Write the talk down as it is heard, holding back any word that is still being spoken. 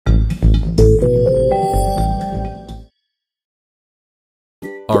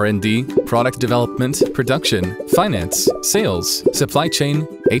R&D, product development, production, finance, sales, supply chain,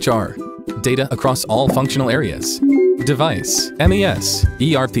 HR. Data across all functional areas. Device, MES,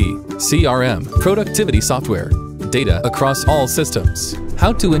 ERP, CRM, productivity software. Data across all systems.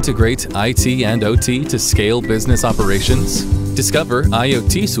 How to integrate IT and OT to scale business operations? Discover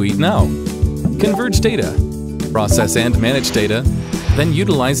IoTSuite now. Converge data. Process and manage data, then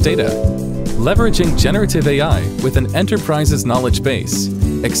utilize data. Leveraging generative AI with an enterprise's knowledge base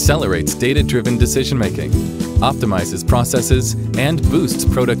accelerates data-driven decision-making, optimizes processes, and boosts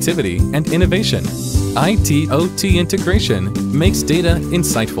productivity and innovation. IT-OT integration makes data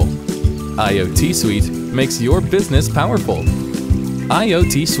insightful. IoTSuite makes your business powerful.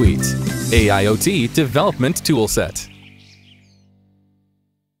 IoTSuite, AIoT development toolset.